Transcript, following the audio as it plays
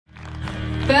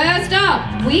First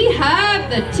up, we have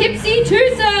the Tipsy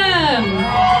Twosome.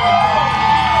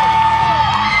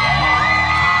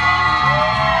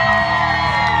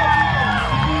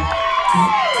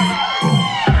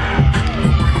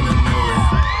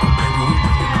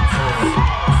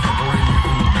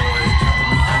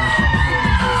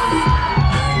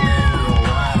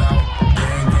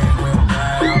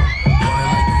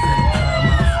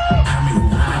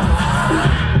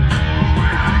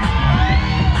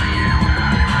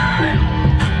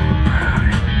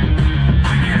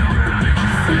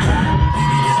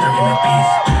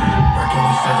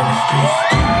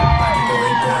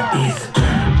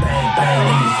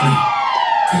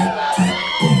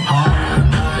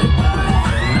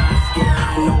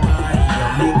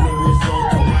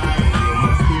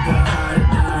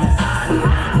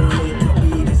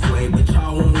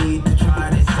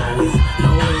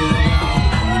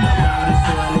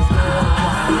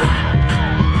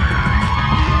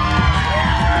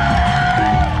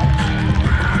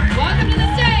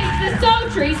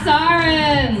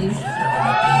 Sirens.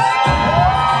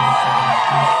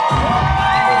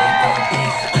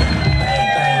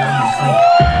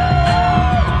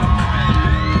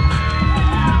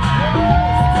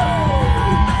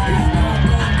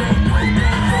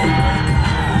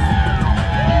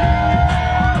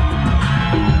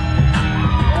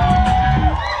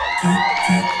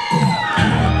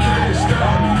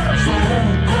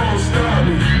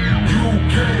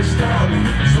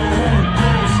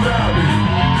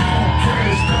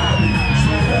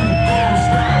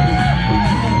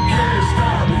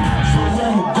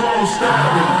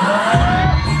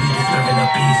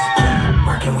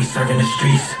 Serving the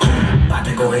streets, about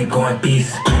to go ahead, going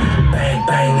beast. Bang,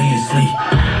 bang, leave you sleep.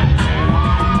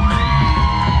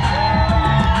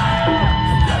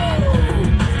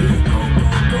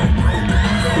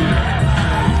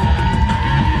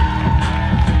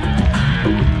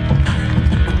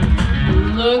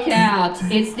 Look out,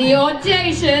 it's the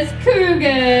audacious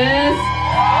Cougars.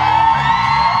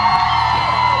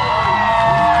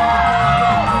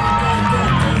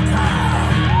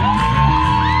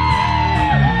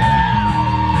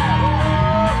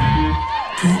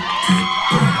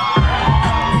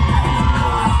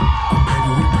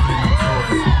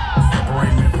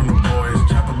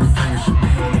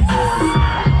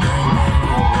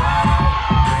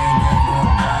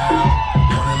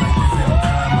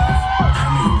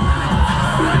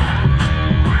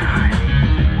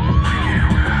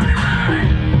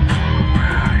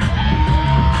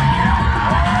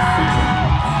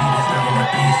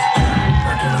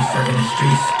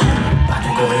 About to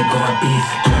go ahead, going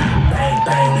beast. Bang,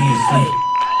 bang, leave you sleep.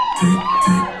 Tick,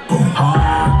 tick, boom.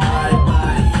 Hard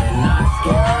body, and not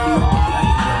scared of nobody.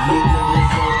 The nigga is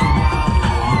so wild,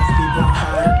 you must be the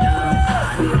hard down.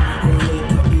 Don't need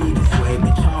to be this way,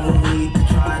 but y'all won't need to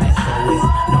try this. So it's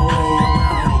no way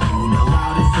around it. You the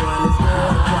loudest one is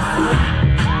gonna quiet.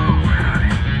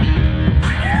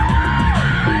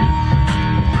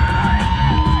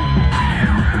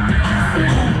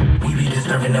 We be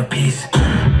disturbing the peace.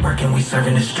 Working, we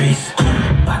serving the streets.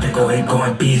 About to go ahead,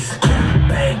 going beast.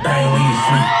 Bang, bang, leave you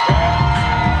sleep.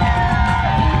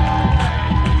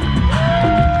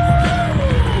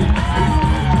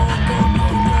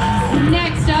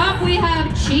 Next up, we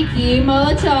have Cheeky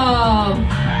Molotov.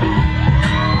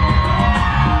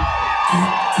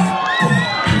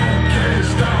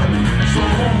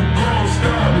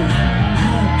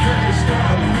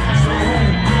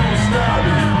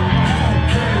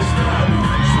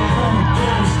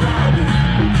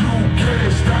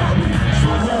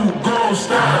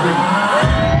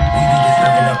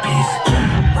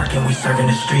 Serving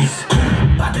the streets,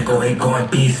 about to go ahead, going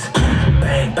beast.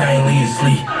 Bang, bang, leave you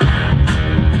sleep.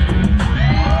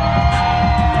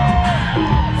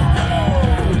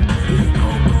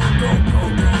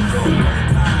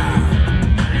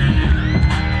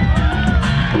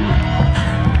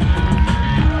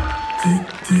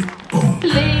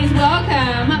 Please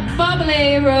welcome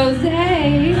Bubbly Rosé.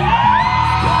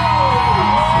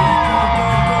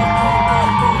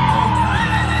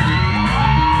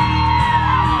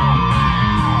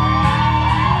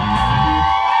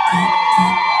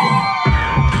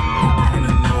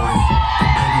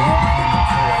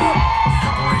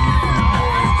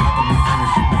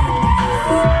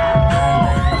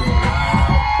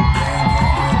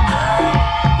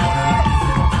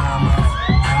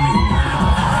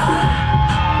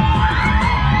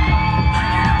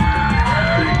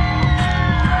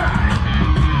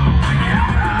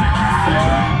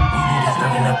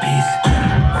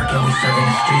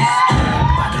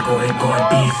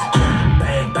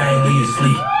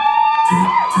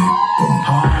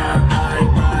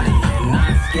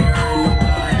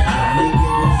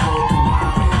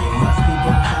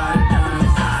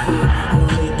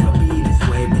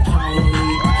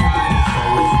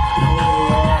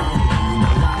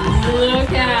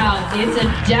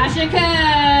 Chicas.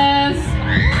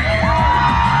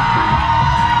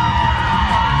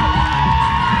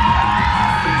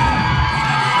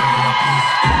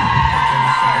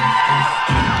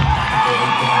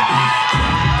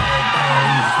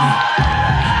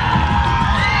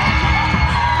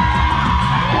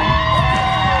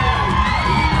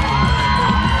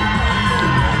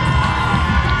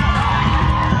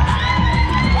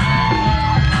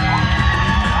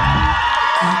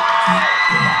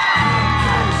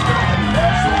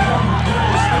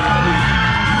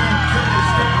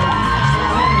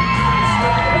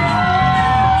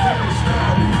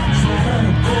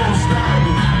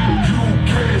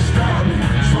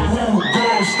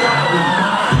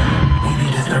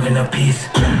 A piece,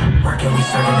 working, we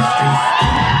serving the streets.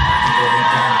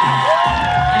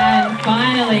 And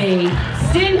finally,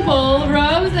 Sinful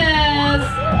Roses.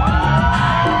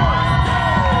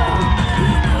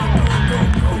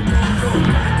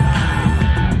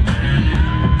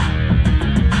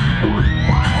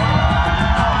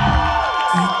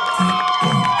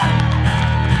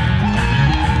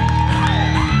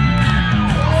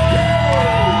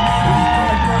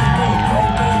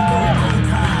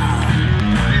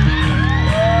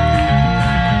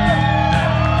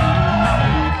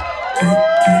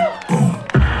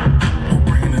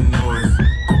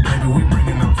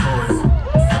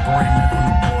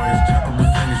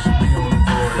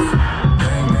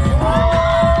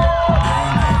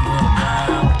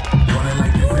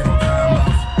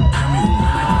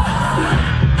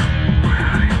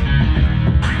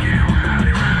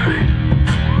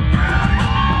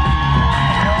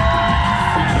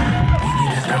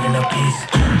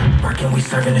 Working, we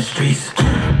serving the streets.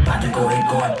 About to go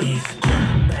and beef.